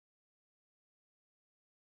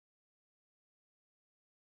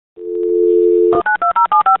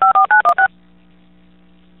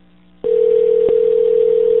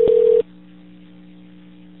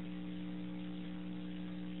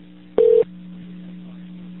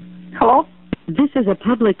This is a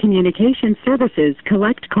public communication services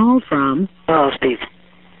collect call from Steve.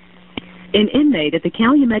 an inmate at the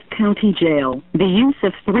Calumet County Jail. The use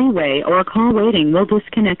of three-way or call waiting will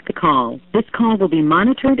disconnect the call. This call will be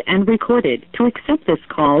monitored and recorded. To accept this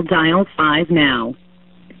call, dial 5 now.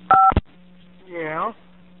 Yeah.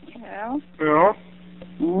 Yeah. Yeah.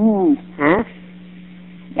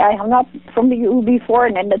 Yeah, I hung up from you before,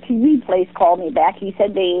 and then the TV place called me back. He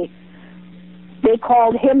said they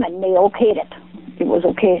called him and they okayed it. It was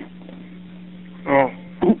okay. Oh.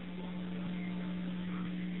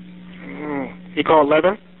 You called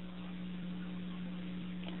 11?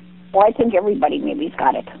 Well, I think everybody maybe's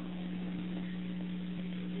got it.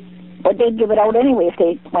 But they'd give it out anyway if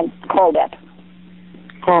they called it.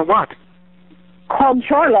 Called what? Called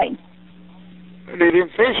Shoreline. They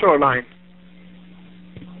didn't say Shoreline.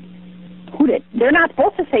 Who did? They're not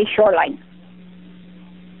supposed to say Shoreline.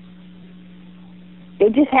 They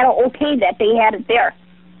just had to okay that they had it there.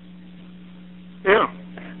 Yeah.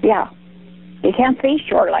 Yeah. They can't say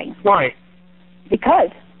Shoreline. Why? Because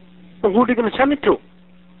Well, who are they going to send it to?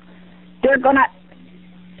 they're gonna.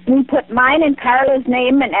 We put mine and Carla's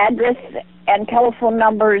name and address and telephone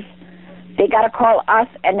numbers. They gotta call us,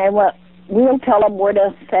 and then we'll tell them where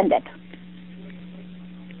to send it.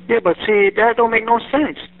 Yeah, but see, that don't make no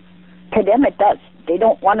sense. To them, it does. They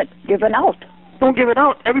don't want it given out. Don't give it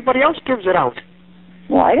out. Everybody else gives it out.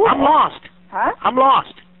 Well, I don't I'm know. lost. Huh? I'm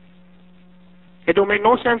lost. It don't make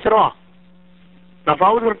no sense at all. Now, if I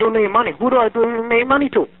was going to donate money, who do I donate money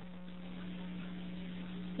to?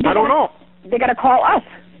 I don't know. They gotta call us.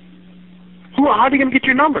 How are they going to get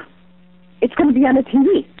your number? It's gonna be on the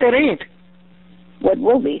TV. That ain't. What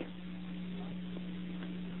will be?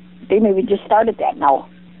 They maybe just started that now.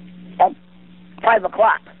 At 5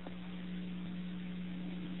 o'clock.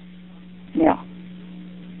 Yeah.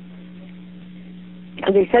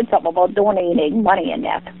 Because they said something about donating money in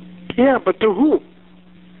that. Yeah, but to who?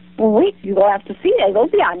 Well, wait, you'll have to see it. It'll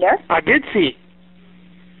be on there. I did see.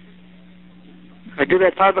 I did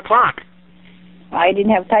at 5 o'clock. I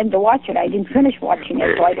didn't have time to watch it. I didn't finish watching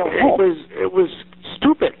it, so I don't know. It was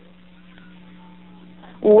stupid.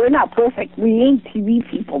 Well, we're not perfect. We ain't TV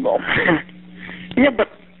people, though. Yeah, but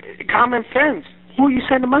common sense. Who are you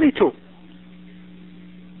sending money to?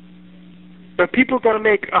 The people got to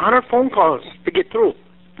make 100 phone calls to get through.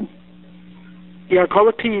 You got to call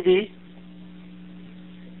the TV,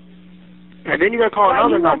 and then you got to call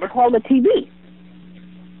another number. Why do you have to call the TV?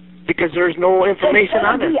 Because there's no information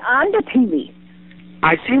on it. It's on the TV.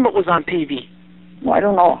 I seen what was on TV. Well, I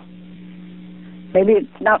don't know. Maybe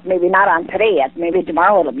it's not. Maybe not on today yet. Maybe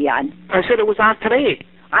tomorrow it'll be on. I said it was on today.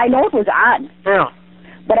 I know it was on. Yeah.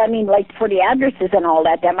 But I mean, like for the addresses and all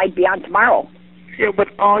that, that might be on tomorrow. Yeah, but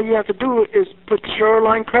all you have to do is put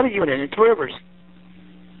Shoreline Credit Union in Two Rivers.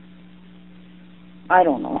 I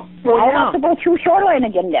don't know. Well, I'll yeah. have to go through Shoreline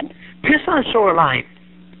again then. Piss on Shoreline.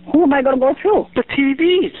 Who am I going to go through? The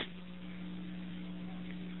TVs.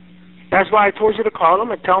 That's why I told you to call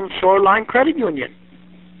them and tell them Shoreline Credit Union.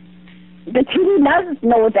 The TV doesn't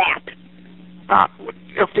know that.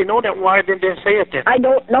 If they know that, why didn't they say it then? I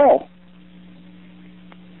don't know.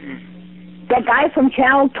 That guy from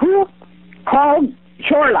Channel 2 called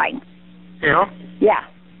Shoreline. Yeah? Yeah.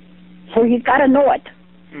 So he's got to know it.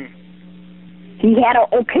 He had to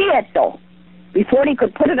okay it, though. Before he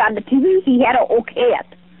could put it on the TV, he had to okay it.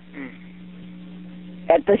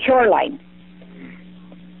 At the Shoreline.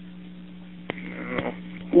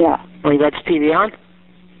 Yeah. Oh, you got the TV on?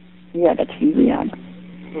 Yeah, the TV on.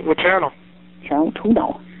 What channel? Channel 2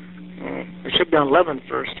 now. It should be on 11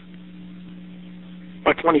 first.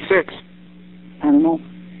 Or 26. I don't know.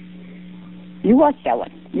 You watch that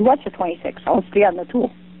one. You watch the 26. I'll stay on the 2.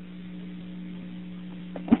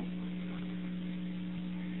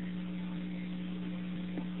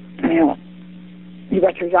 Yeah. You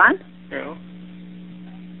got yours on? Yeah.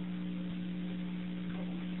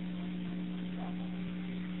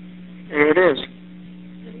 Here it is.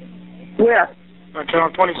 Where? On channel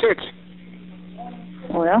 26.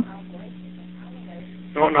 Oh, yeah?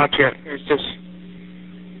 No, not yet. It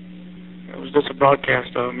was just a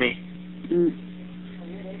broadcast of me.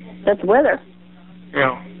 That's weather.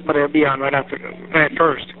 Yeah, but it'll be on right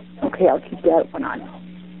first. Okay, I'll keep that one on.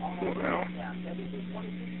 Well,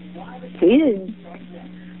 See,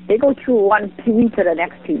 they go through one TV to the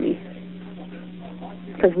next TV.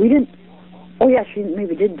 Because we didn't... Oh, yeah, she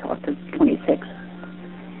maybe didn't talk to 26.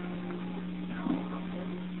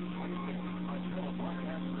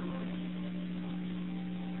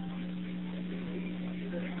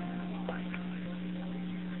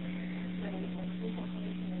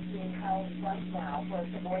 Right now,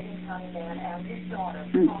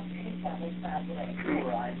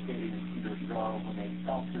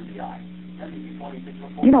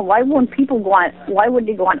 You know, why wouldn't people go on? Why would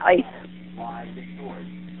they go on ice?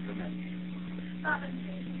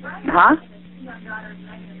 Huh?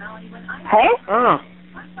 Hey? Oh.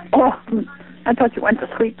 Oh, I thought you went to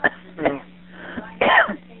sleep. Mm.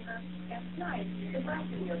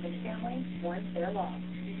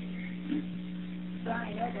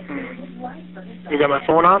 You got my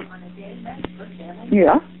phone on?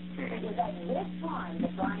 Yeah.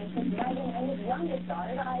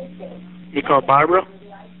 You called Barbara?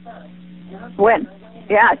 When?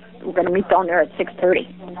 Yeah, we're going to meet down there at 6:30.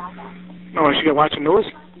 Oh, is she gonna watch the news?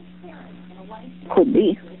 Could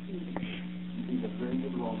be.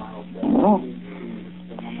 Oh.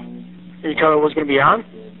 You tell her what's gonna be on?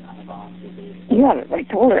 Yeah, I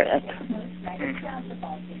told her that.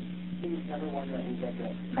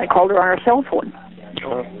 I called her on her cell phone.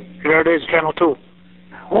 Oh. There it is, channel 2.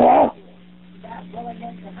 Oh.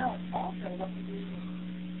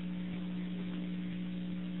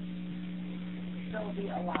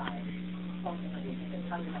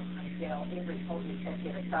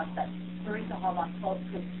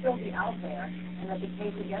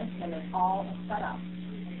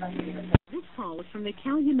 This call is from the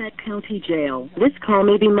Calumet County Jail. This call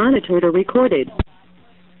may be monitored or recorded.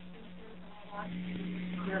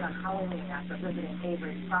 On Halloween after visiting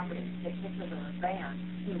Avery's property to take pictures of his van,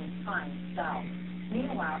 he was trying to sell.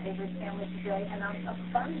 Meanwhile, Avery's family today announced a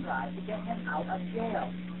fund drive to get him out of jail.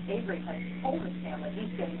 Avery has told his family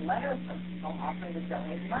he's getting letters from people offering to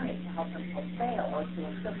donate money to help him put bail or to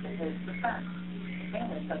assist in his defense. The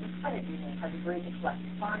family says the credit union has agreed to collect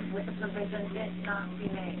funds with the provision it not be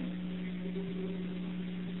named.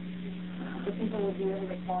 The people would be able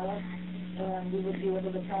to call us, and we would be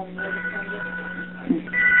able to tell them where to send it.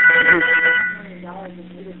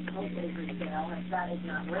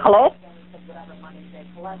 Hello?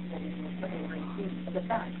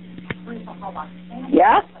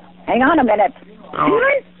 Yeah? Hang on a minute. Oh.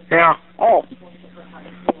 Yeah. Oh.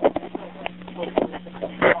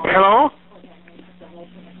 Hello?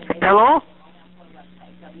 Hello?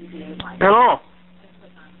 Hello?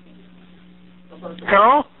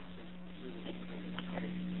 Hello?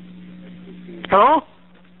 Hello?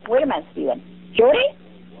 Wait a minute, Stephen. Jodi?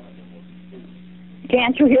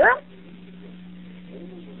 Can't you hear him?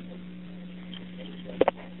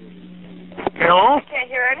 Hello? I can't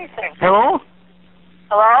hear anything. Hello?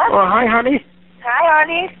 Hello? Oh, hi, honey. Hi,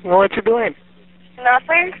 honey. What you doing?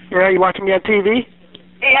 Nothing? Yeah, you watching me on TV?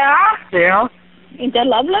 Yeah? Yeah? Ain't that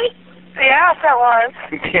lovely? Yes, it was.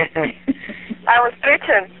 I was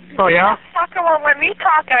bitching. Oh, yeah? Fucker won't let me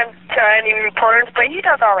talk on to any reporters, but he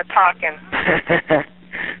does all the talking.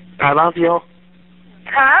 I love you.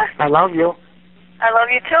 Huh? I love you. I love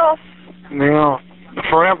you too. Yeah.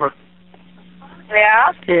 Forever.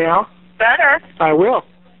 Yeah? Yeah. Better. I will.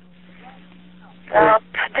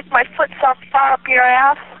 Stick my foot so far up your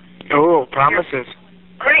ass. Oh, promises.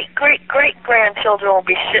 Great-grandchildren will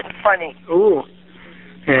be shitting funny. Ooh.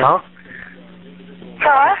 Yeah.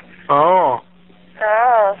 Huh? Oh.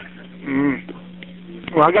 Oh.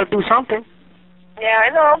 Well, I gotta do something. Yeah, I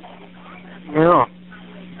know. Yeah.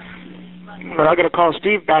 But I gotta call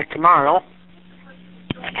Steve back tomorrow.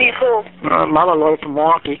 Steve who? Mother lawyer from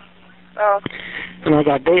Milwaukee. Oh. And I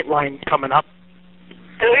got a Dateline coming up.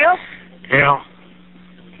 Do you? Yeah.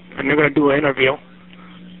 And they're gonna do an interview.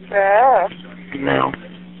 Yeah. Now.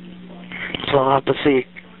 So I'll have to see.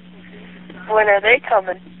 When are they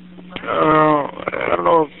coming? I don't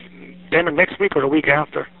know if the end of next week or the week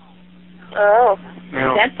after. Oh.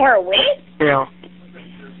 Yeah. That far away? Yeah.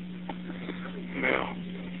 Yeah.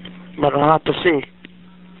 But I'll have to see.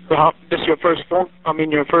 Well, this is your first phone? I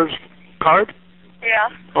mean, your first card? Yeah.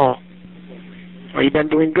 Oh. Well, you've been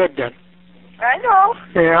doing good then. I know.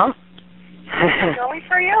 Yeah? Only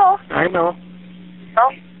for you. I know.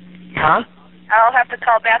 Oh. Huh? I'll have to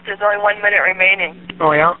call back. There's only 1 minute remaining.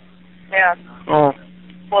 Oh, yeah? Yeah. Oh.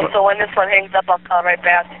 Well, so when this one hangs up, I'll call right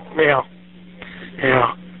back. Yeah.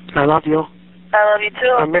 Yeah. I love you. I love you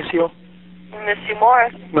too. I miss you. I miss you more.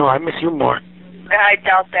 No, I miss you more. I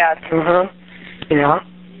doubt that. Uh-huh. Yeah?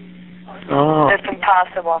 Oh. It's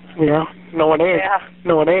impossible. Yeah? No, it ain't. Yeah.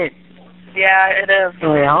 No, it ain't. Yeah, it is.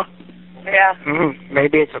 Oh, yeah? Yeah.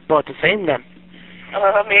 Maybe it's about the same then.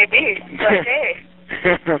 Maybe. But hey,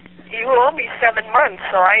 you owe me 7 months,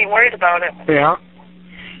 so I ain't worried about it. Yeah?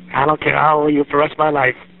 I don't care. I'll owe you for the rest of my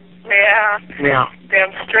life. Yeah. Yeah.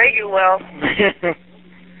 Damn straight you will.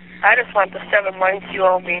 I just want the 7 months you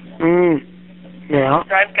owe me. Yeah.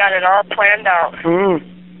 So I've got it all planned out.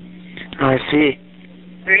 I see.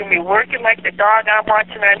 You're going to be working like the dog I'm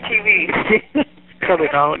watching on TV. Cut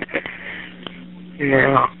it out.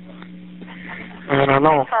 Yeah. I don't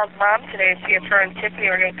know. I called Mom today to see if her and Tiffany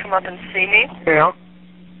were going to come up and see me. Yeah.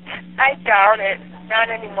 I doubt it. Not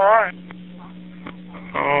anymore.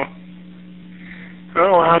 Oh.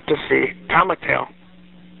 We'll have to see. Time will tell.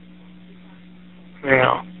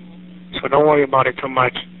 Yeah. So don't worry about it too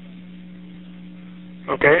much.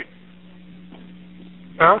 Okay?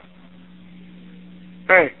 Huh?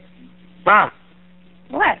 Hey. Ma.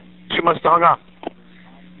 What? She must have hung up.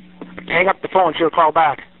 Hang up the phone. She'll call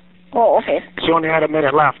back. Oh, okay. She only had a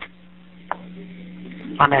minute left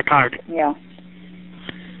on that card. Yeah.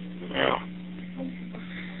 Yeah.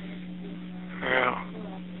 Yeah.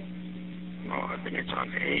 Oh, I think it's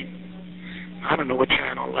on 8. I don't know what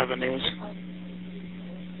channel 11 is.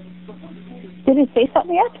 Did he say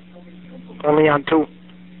something yet? Only on 2.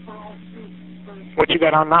 What you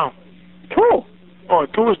got on now? 2. Oh,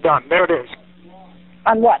 2 is done. There it is.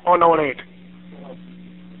 On what? Oh, no, it ain't.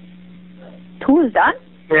 2 is done?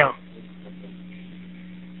 Yeah.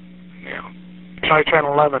 Yeah. Try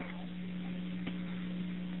channel 11.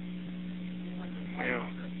 Yeah.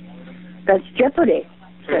 That's Jeopardy. Is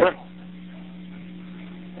it?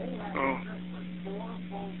 Oh.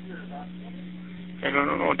 I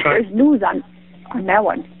don't know. Try There's news on that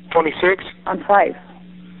one. 26? On 5.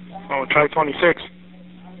 Oh, try 26.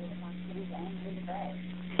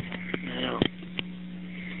 Yeah.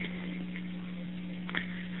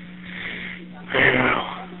 Yeah.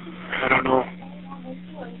 I don't know.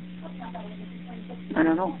 I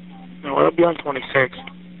don't know. No, it'll be on 26.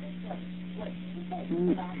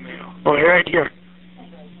 Mm. Yeah. Oh, right here.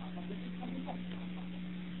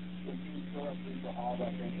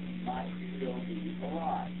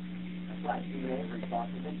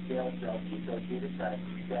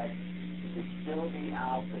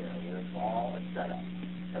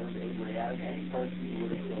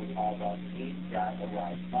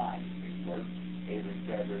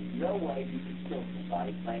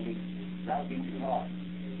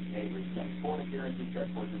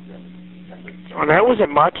 Oh, that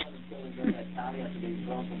wasn't much.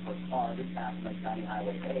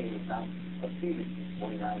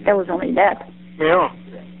 That was only that. Yeah.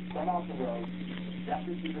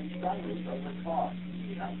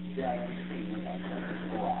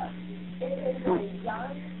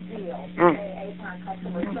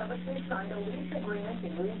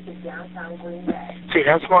 See,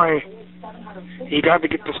 that's why you got to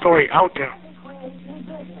get the story out there.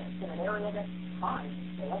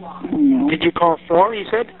 No. Did you call 4, you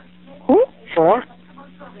said? Who? 4?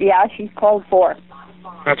 Yeah, she's called 4.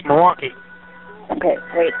 That's Milwaukee. Okay,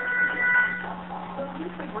 wait.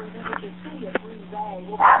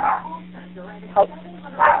 Oh.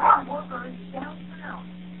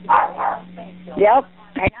 Yep.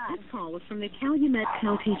 Hang on. This call was from the Calumet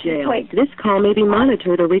County Jail. Wait. This call may be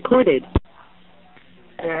monitored or recorded.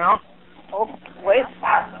 Yeah. Oh, wait.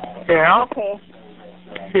 Yeah. Okay.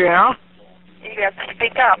 Yeah. You have to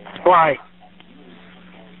speak up. Why?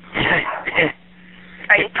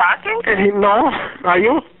 Are you talking? No. Are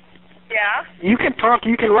you? Yeah. You can talk.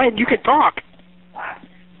 You can write. You can talk.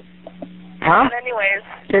 Huh? But anyways,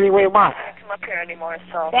 Anyway, what? I can't come up here anymore,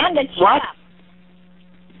 so. Bandit, What?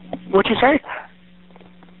 What'd you say?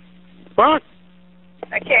 What?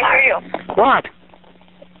 I can't hear you. What?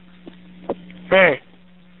 Hey.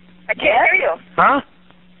 I can't hear you. Huh?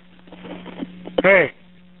 Hey.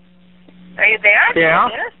 Are you there? Yeah.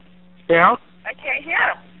 Yeah. I can't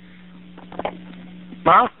hear.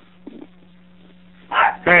 Huh?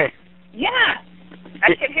 Hey. Yeah.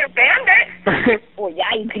 I can hear Bandit. Oh,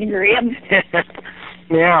 yeah, you can hear him.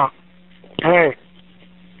 Yeah. Hey.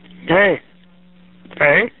 Hey.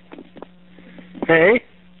 Hey. Hey.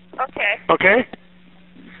 Okay. Okay.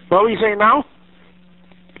 What were you saying now?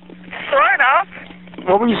 Sort of.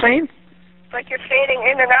 What were you saying? Like you're fading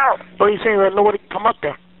in and out. What are you saying that nobody come up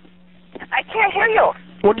there? I can't hear you.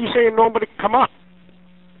 What are you saying nobody come up?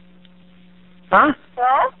 Huh?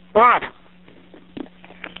 Hello? What?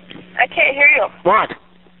 I can't hear you. What?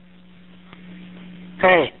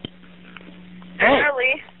 Hey. Hey.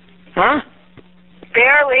 Barely. Huh?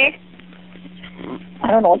 Barely. I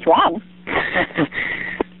don't know what's wrong.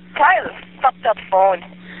 Probably the fucked up phone.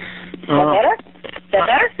 Is that better? Is that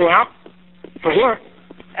better? Yeah. For here.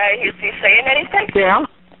 Is he saying anything? Yeah.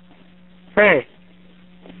 Hey.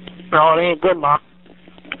 No, it ain't good, Ma.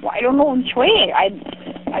 Well, I don't know which way.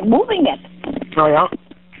 I'm moving it. Oh, yeah?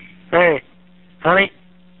 Hey. Honey.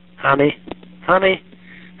 Honey. Honey.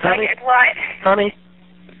 Honey. Like what? Honey.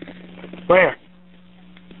 Where?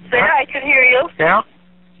 There, I can hear you. Yeah?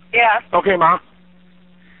 Yeah. Okay, Ma.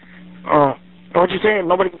 Oh. What'd you say?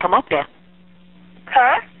 Nobody can come up there.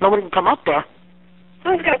 Huh? Nobody can come up there.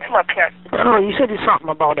 Who's going to come up here? I don't know. You said something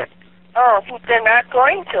about it. Oh, they're not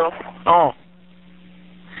going to. Oh.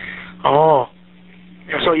 Oh.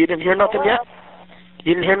 So you didn't hear nothing yet?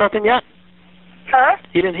 You didn't hear nothing yet? Huh?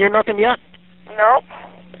 You didn't hear nothing yet? Nope.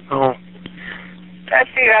 Oh. I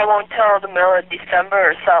figure I won't tell the middle of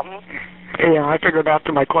December or something. Yeah, I figured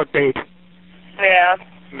after my court date. Yeah.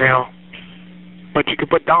 Yeah. But you could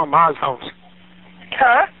put down Ma's house.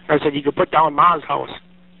 Huh? I said you could put down Ma's house.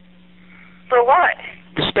 For what?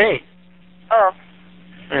 To stay. Oh.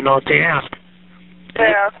 You know, to ask.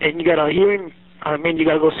 Yeah. And you got a hearing, you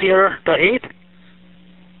got to go see her the 8th?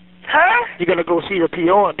 Huh? You got to go see your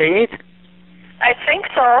PO on the 8th? I think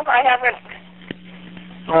so. I haven't...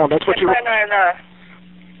 Oh, that's what you... I plan on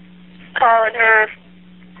calling her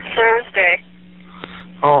Thursday.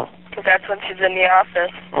 Oh. Because that's when she's in the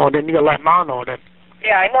office. Oh, then you got to let Ma know then.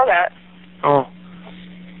 Yeah, I know that. Oh.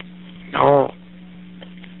 Oh.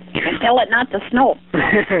 And tell it not to snow.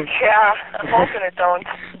 Yeah, I'm hoping it don't.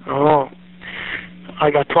 Oh.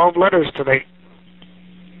 I got 12 letters today.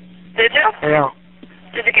 Did you? Yeah.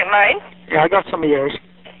 Did you get mine? Yeah, I got some of yours.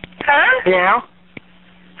 Huh? Yeah.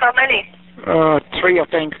 How many? 3, I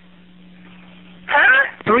think.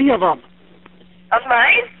 Huh? 3 of them. Of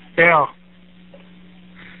mine? Yeah.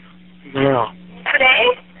 Yeah. Today?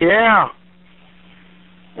 Yeah.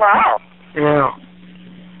 Wow. Yeah.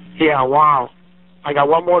 Yeah, wow. I got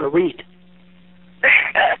one more to read.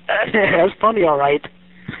 That's funny, all right.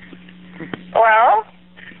 Well,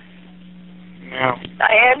 Yeah.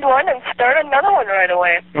 I end one and start another one right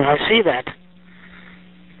away. I see that.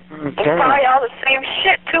 It's probably all the same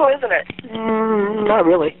shit, too, isn't it? Not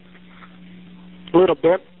really. A little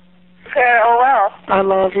bit. Yeah, oh, well. I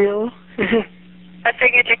love you. I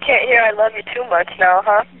figured you can't hear I love you too much now,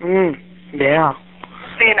 huh? Yeah.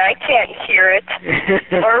 Seeing I can't hear it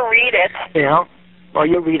or read it. Yeah. Well,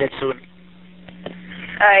 you'll read it soon.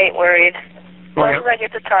 I ain't worried. Oh, When yeah. do I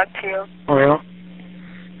get to talk to you? Oh, yeah?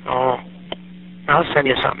 Oh. I'll send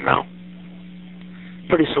you something now.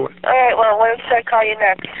 Pretty soon. All right, well, when should I call you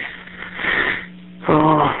next?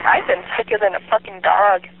 Oh. I've been sicker than a fucking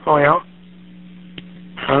dog. Oh, yeah?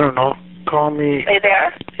 I don't know. Call me. Are you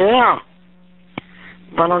there? Yeah.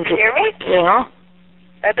 Why don't You hear me? Yeah?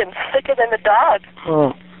 I've been sicker than a dog.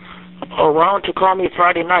 Oh. Oh, why don't you call me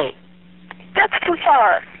Friday night? That's too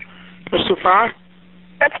far. That's too far?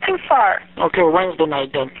 That's too far. Okay, Wednesday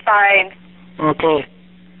night then. Fine. Okay.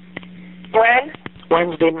 When?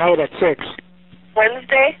 Wednesday night at 6.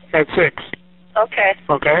 Wednesday? At 6. Okay.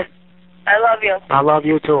 Okay? I love you. I love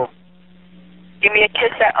you too. Give me a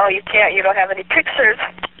kiss at... Oh, you can't. You don't have any pictures.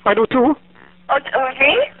 I do too. Oh, of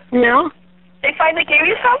me? Yeah? They finally gave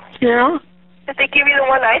you some? Yeah? Did they give you the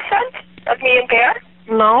one I sent? Of me and Bear?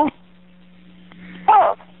 No.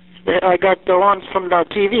 Oh. I got the ones from the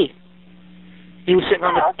TV. You sitting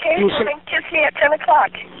on the... Okay, You well then kiss me at 10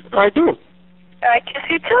 o'clock. I do. I kiss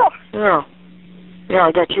you too. Yeah. Yeah,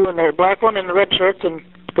 I got you in the black one and the red shirt and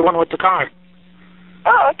the one with the car.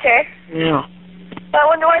 Oh, okay. Yeah. I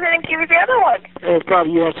wonder why they didn't give you the other one.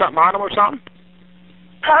 Probably you had something on them or something?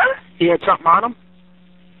 Huh? You had something on them?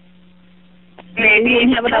 Maybe. You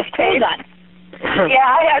didn't have enough clothes on. Yeah,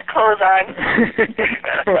 I had clothes on.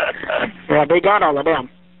 Yeah, they got all of them.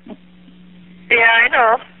 Yeah, I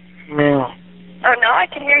know. Yeah. Oh, now I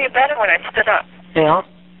can hear you better when I stood up. Yeah?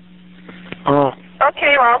 Oh.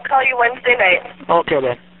 Okay, well, I'll call you Wednesday night. Okay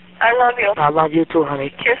then. I love you. I love you too, honey.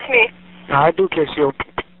 Kiss me. I do kiss you.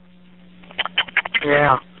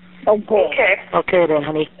 Yeah. Okay. Okay. Okay then,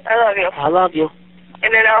 honey. I love you. I love you.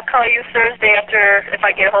 And then I'll call you Thursday after, if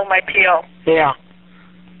I get home my PO. Yeah.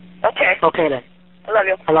 Okay. Okay then. I love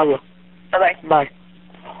you. I love you. Bye-bye. Bye.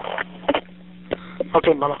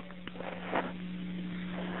 Okay, Mama.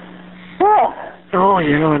 Oh, Oh,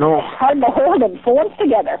 yeah, I know. hard to hold them phones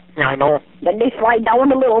together. Yeah, I know. Then they slide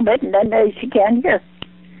down a little bit, and then she can't hear.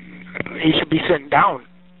 He should be sitting down.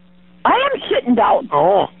 I am sitting down.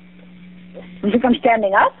 Oh. You think I'm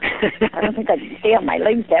standing up? I don't think I can stay on my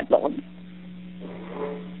legs that long.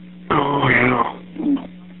 Oh, yeah.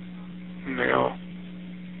 Yeah.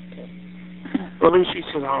 Well, at least he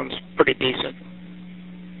sounds pretty decent.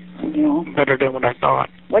 You know. Better than what I thought.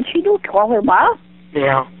 What'd she do? Call her ma?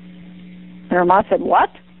 Yeah. And her ma said, what?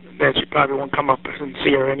 That she probably won't come up and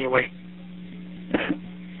see her anyway.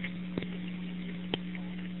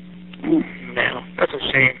 No, that's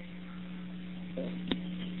a shame.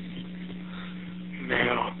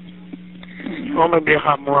 No. Well, maybe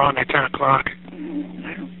I'll have more on at 10 o'clock.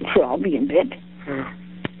 Sure, I'll be in bed. Yeah.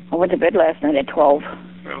 I went to bed last night at 12.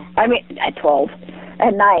 Well, I mean, at 12.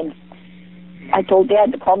 At 9. I told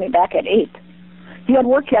Dad to call me back at 8. He had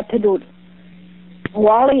work yet to do.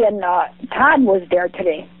 Wally and Todd was there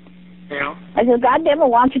today. Yeah. I said, God damn it,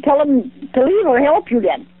 why don't you tell him to leave or help you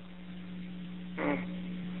then?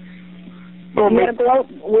 Well, You gotta go out,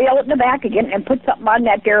 way out in the back again and put something on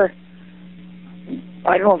that there.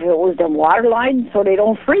 I don't know if it was them water lines so they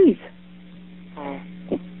don't freeze.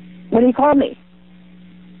 What do you call me?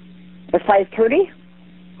 At 5:30?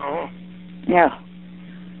 Oh. Yeah.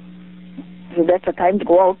 So that's the time to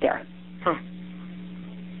go out there. Huh.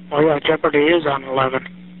 Oh, yeah, Jeopardy is on 11.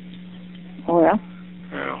 Oh, yeah?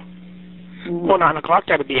 Yeah. Well, 9 o'clock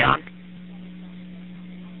that'll be on.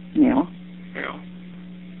 Yeah. Yeah.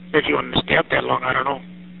 If you want to stay up that long, I don't know.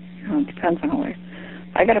 It depends on how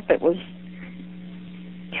I got up, it was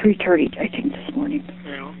 3:30, I think, this morning.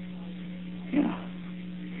 Yeah. Yeah.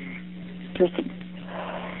 Just This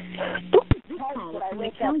call is from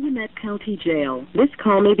the Calumet County Jail. This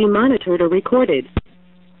call may be monitored or recorded.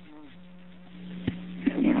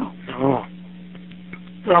 you know. Oh.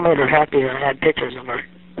 Well, I made her happy. I had pictures of her.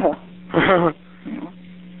 Oh.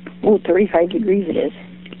 Oh, 35 degrees it is.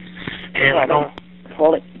 Yeah, I know.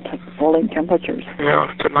 Falling temperatures. Yeah,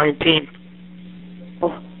 to 19.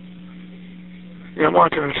 Oh. Yeah, I'm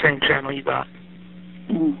watching the same channel you got.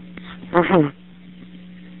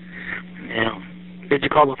 Yeah. Did you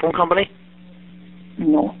call the phone company?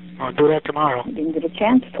 No. I'll do that tomorrow. I didn't get a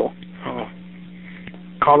chance to. Oh.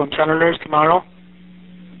 Call them senators tomorrow?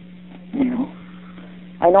 No.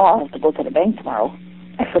 I know I'll have to go to the bank tomorrow.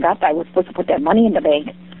 I forgot that I was supposed to put that money in the bank,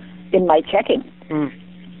 in my checking.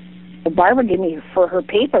 The Barbara gave me for her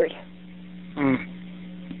papers.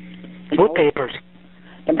 What papers?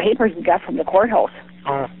 The papers we got from the courthouse.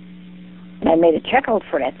 Oh. And I made a check out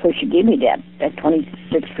for that, so she gave me that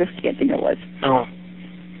 $26.50, I think it was. Oh.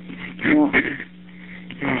 Yeah.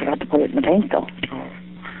 I forgot to put it in the bank, though. Oh.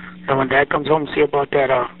 And when Dad comes home, see about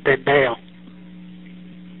that bail.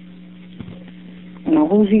 Now,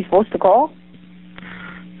 who's he supposed to call?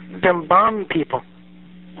 Them bond people.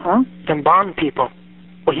 Huh? Them bond people.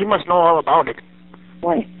 Well, he must know all about it.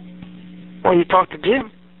 Why? Well, you talked to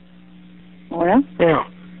Jim. Oh, yeah? Yeah.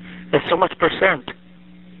 There's so much percent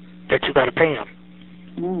that you got to pay him.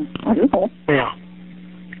 I do know. Yeah.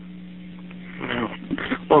 Yeah.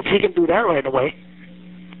 Well, if he can do that right away.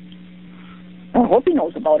 I hope he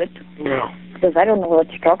knows about it. Yeah. Because I don't know what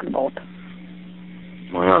you're talking about.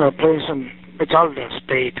 Well, that place, it's out of the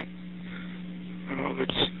state. You know,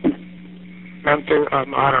 it's banter, I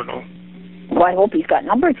don't know. Well, I hope he's got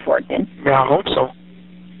numbers for it then. Yeah, I hope so.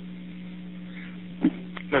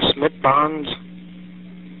 The Smith bonds.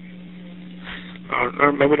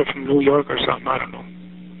 Or maybe they're from New York or something, I don't know.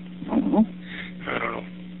 I don't know. I don't know.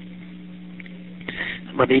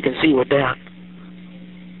 But you can see with that.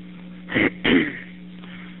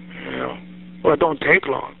 You know, well, it don't take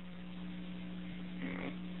long.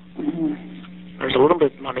 There's a little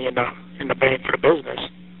bit of money in the bank for the business.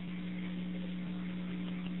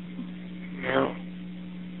 Yeah.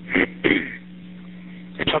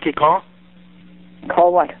 Did Chucky call?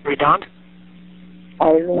 Call what? Radandt?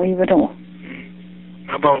 I don't even know.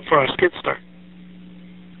 How about for a skidster?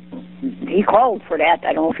 He called for that.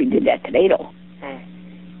 I don't know if he did that today, though.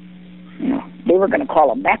 You know, they were going to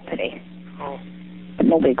call him back today. Oh. But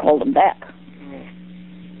nobody called him back.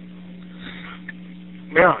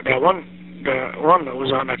 Yeah, the one that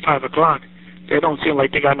was on at 5 o'clock, they don't seem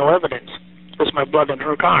like they got no evidence. Just my blood in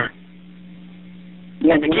her car.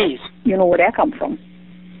 Yeah, and the keys. You know where that come from?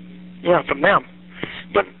 Yeah, from them.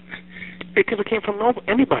 But it could have came from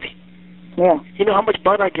anybody. Yeah. You know how much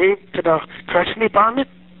blood I gave to the correction department?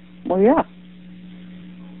 Well, yeah.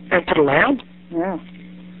 And to the lab? Yeah.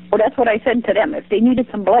 Well, that's what I said to them. If they needed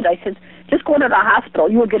some blood, I said, just go to the hospital.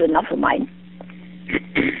 You'll get enough of mine.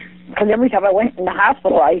 Because every time I went in the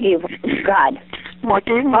hospital, I gave, God, well, I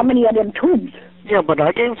gave him, how many of them tubes? Yeah, but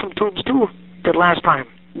I gave him some tubes, too, the last time.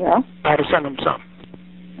 Yeah? I had to send him some.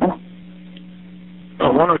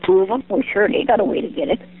 Oh. One or two of them? Well, sure, they got a way to get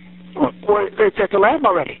it. Well, it's at the lab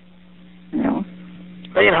already. No.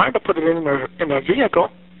 It ain't hard to put it in their vehicle.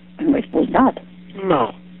 I suppose not.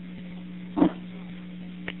 No. Huh.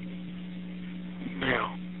 No.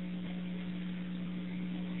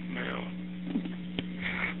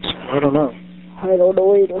 So, I don't know. I don't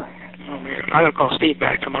know either. Oh, man. I gotta call Steve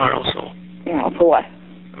back tomorrow, so. Yeah, for what?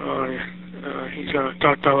 He's gonna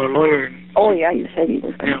talk to our lawyer. Oh, yeah, you said he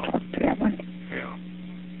was gonna talk to that one. Yeah.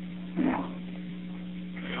 Yeah.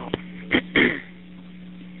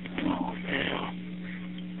 Oh, yeah.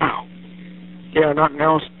 Wow. Yeah, nothing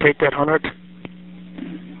else. Take that 100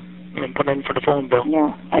 and put it in for the phone bill.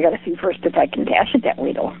 Yeah, I gotta see first if I can cash it that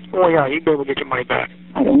way, though. Oh, yeah, you'd be able to get your money back.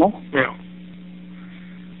 I don't know. Yeah.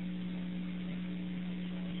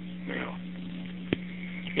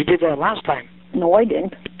 You did that last time. No, I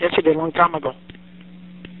didn't. Yes, you did a long time ago.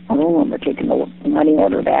 I don't remember taking the money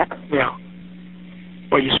order back. Yeah.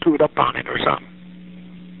 Or you screwed up on it or something.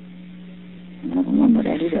 I don't remember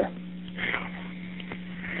that either. Yeah.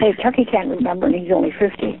 Hey, Chucky can't remember, and he's only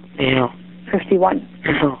 50. Yeah. 51.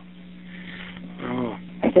 Yeah. Oh.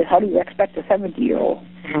 I said, how do you expect a 70-year-old?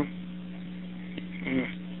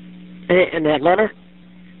 Hey, and that letter,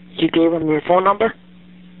 you gave him your phone number?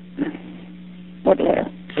 What letter?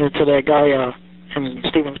 To that guy in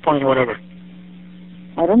Stevens Point or whatever.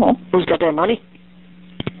 I don't know. Who's got that money?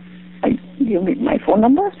 You need my phone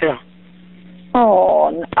number? Yeah.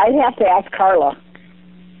 Oh, I'd have to ask Carla.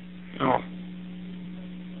 Oh.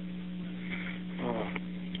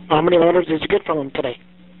 How many letters did you get from him today?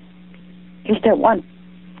 Just that one.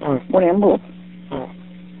 Oh. One envelope. Oh.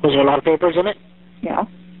 Was there a lot of papers in it? Yeah.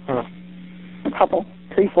 Oh. A couple.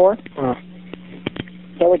 3, 4. Oh. Is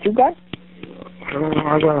that what you got? I don't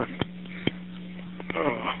know.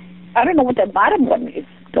 I don't know what that bottom one is,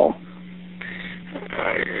 though.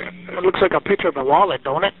 It looks like a picture of a wallet,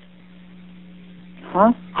 don't it?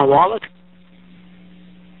 Huh? A wallet?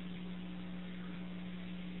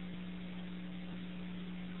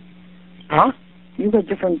 Huh? You got a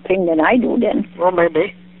different thing than I do, then. Well,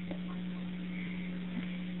 maybe.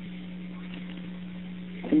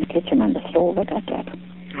 In the kitchen on the stove, I got that.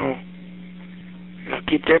 Oh.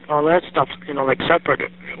 Keep that, all that stuff, like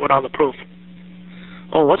separate with all the proof.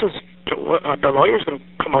 Oh, what's this? The lawyer's going to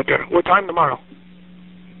come out there. What time tomorrow?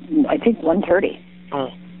 I think 1:30. Oh.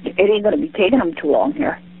 It ain't going to be taking him too long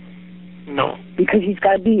here. No. Because he's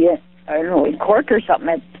got to be, I don't know, in court or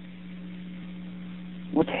something.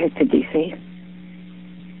 What the heck did they say?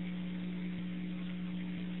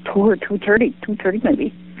 2 or 2:30. 2:30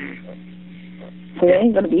 maybe. So they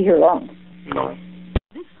ain't going to be here long. No.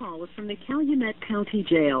 This call was from the Calumet County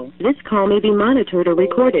Jail. This call may be monitored or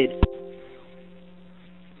recorded.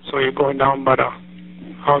 So you're going down by the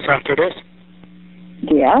house after this?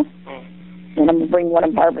 Yeah. Oh. Then I'm going to bring one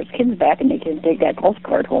of Barbara's kids back and they can take that golf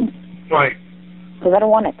cart home. Why? Because I don't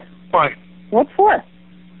want it. Why? What for?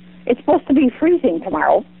 It's supposed to be freezing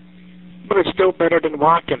tomorrow. But it's still better than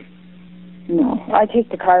walking. No, I take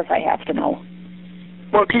the car if I have to know.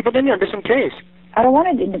 Well, keep it in there just in case. I don't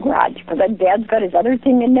want it in the garage because Dad's got his other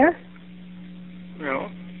thing in there. No.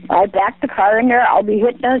 I back the car in there. I'll be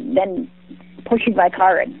hitting it, then pushing my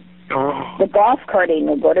car in. Oh. The golf cart ain't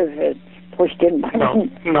no good if it's pushed in by No.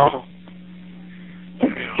 No.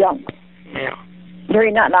 It's junk. Yeah. There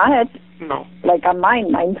ain't nothing on it. No. Like on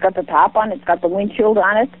mine. Mine's got the top on it. It's got the windshield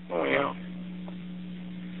on it. Oh, yeah.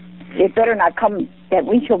 It better not come, that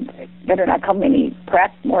windshield better not come any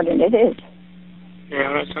cracked more than it is.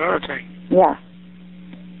 Yeah, that's another thing. Yeah.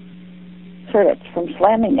 Sure, it's from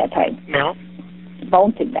slamming that time. Yeah.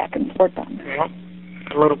 Bouncing back and forth on it. Yeah.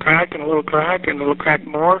 A little crack and a little crack and a little crack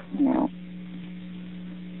more. No.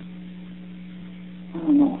 I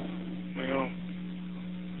don't know. Yeah.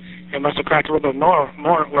 It must have cracked a little bit more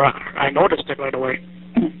where I noticed it right away.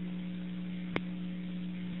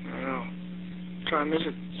 Yeah. What time is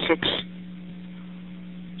it?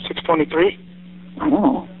 6:23? I don't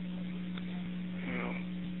know.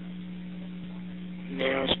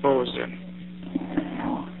 Yeah, I suppose then.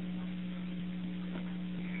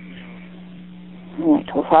 I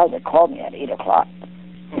told Father to call me at 8 o'clock.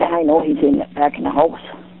 And I know he's back in the house.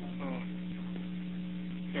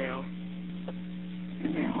 Yeah.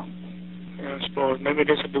 Yeah. Yeah, I suppose. Maybe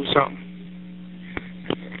this will do something.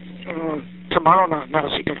 Tomorrow now,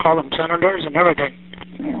 so you can call them senators and everything.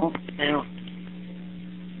 Yeah. Yeah.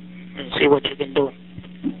 And see what you can do.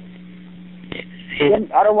 The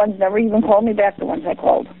other ones never even called me back, the ones I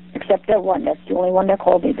called. Except that one. That's the only one that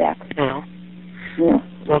called me back. Yeah. Yeah.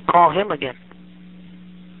 Well, call him again.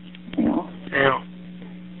 Yeah. Yeah.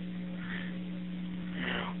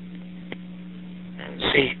 Yeah. And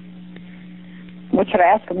see. What should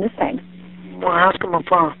I ask him this time? Well, ask him if,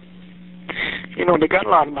 they got a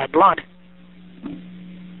lot of my blood.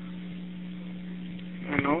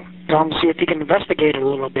 Tell him to see if he can investigate it a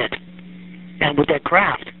little bit. And with that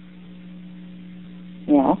craft.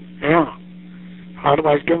 Yeah. Yeah.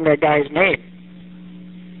 Otherwise, give him that guy's name.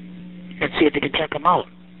 And see if he can check him out.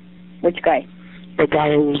 Which guy? The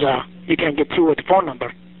guy who's, you can't get through with the phone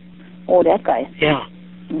number. Oh, that guy. Yeah.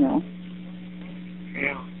 Yeah.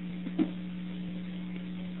 Yeah.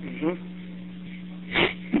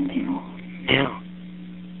 Yeah.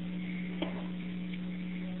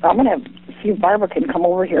 I'm going to see if Barbara can come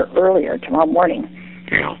over here earlier tomorrow morning.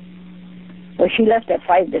 Yeah. Well, she left at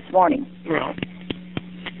 5 this morning. Yeah.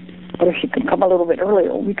 But if she could come a little bit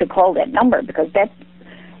earlier, we could call that number because that,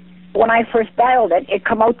 when I first dialed it, it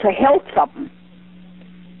come out to health something.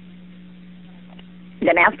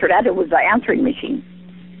 then after that it was the answering machine.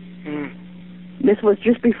 This was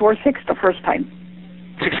just before 6 the first time.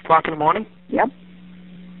 6 o'clock in the morning? Yep.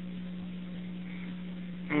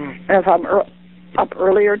 And if I'm up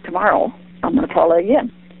earlier tomorrow, I'm going to call it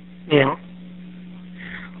again. Yeah.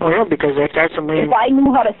 Well, because if that's a main... If I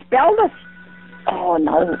knew how to spell this... Oh,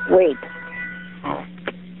 no, wait. Oh.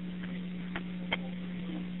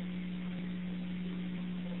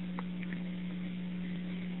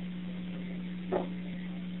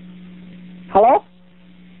 Hello?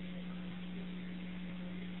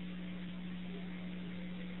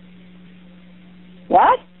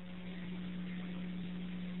 What?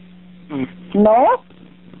 No?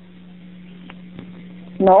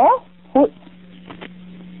 No? Who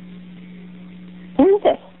is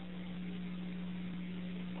this?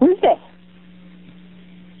 Who's this?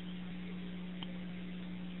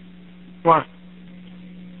 What?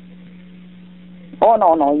 Oh,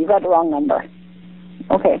 no, you got the wrong number.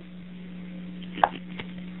 Okay.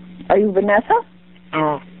 Are you Vanessa?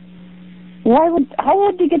 Oh. How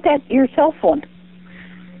would you get that your cell phone?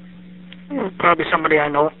 Probably somebody I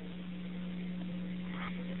know.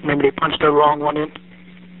 Maybe they punched the wrong one in.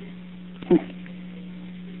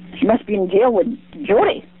 She must be in jail with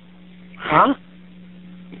Jodi. Huh?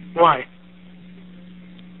 Why?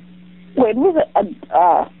 Wait, was it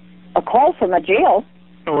a call from a jail?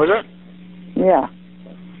 Oh, was it? Yeah.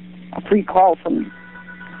 A free call from...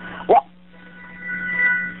 What?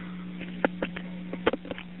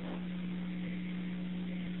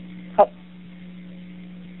 Oh.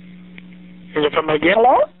 Is it from again?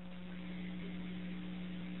 Hello?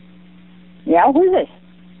 Yeah, who's this?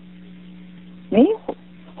 Me?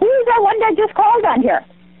 Who is that one that just called on here?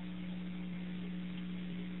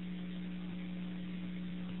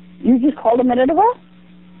 You just called a minute ago?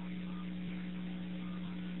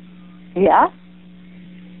 Yeah?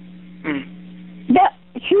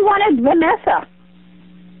 She wanted Vanessa.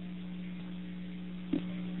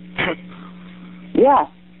 Yeah.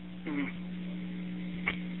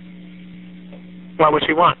 What would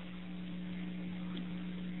she want?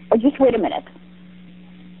 Oh, just wait a minute.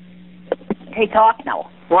 Hey, talk now.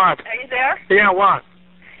 What? Are you there? Yeah, what?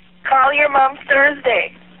 Call your mom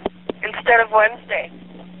Thursday instead of Wednesday.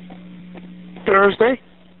 Thursday?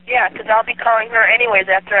 Yeah, 'cause I'll be calling her anyways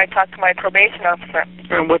after I talk to my probation officer.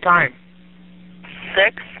 And what time?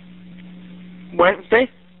 6? Wednesday?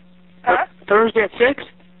 Huh? Thursday at 6?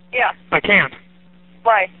 Yeah. I can't.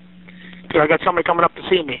 Why? Because I got somebody coming up to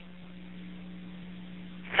see me.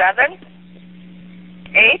 7?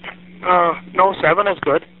 8? No, 7 is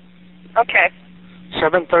good. Okay.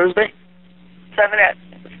 7 Thursday?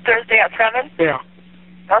 Thursday at 7? Yeah.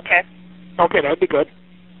 Okay. Okay, that'd be good.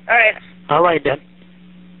 All right. All right, then.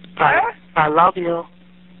 Huh? I love you.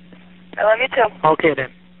 I love you too. Okay,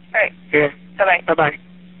 then. All right. Yeah. Bye-bye. Bye-bye.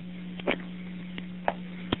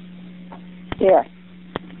 Yeah.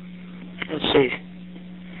 Let's see.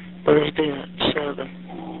 Thursday at 7.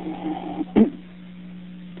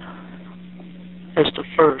 It's the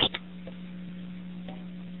 1st.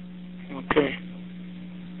 Okay.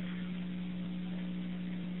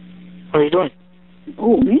 What are you doing?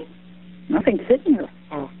 Oh, me? Nothing, sitting here.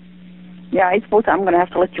 Oh. Yeah, I suppose I'm going to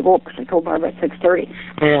have to let you go because I told Barbara at 6:30.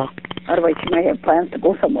 Yeah. Otherwise, she might have plans to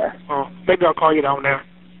go somewhere. Oh, maybe I'll call you down there.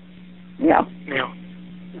 Yeah. Yeah.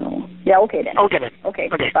 So, yeah, okay then. Okay, then. Okay,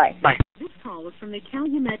 Okay. bye. Bye. This call is from the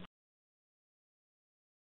Calumet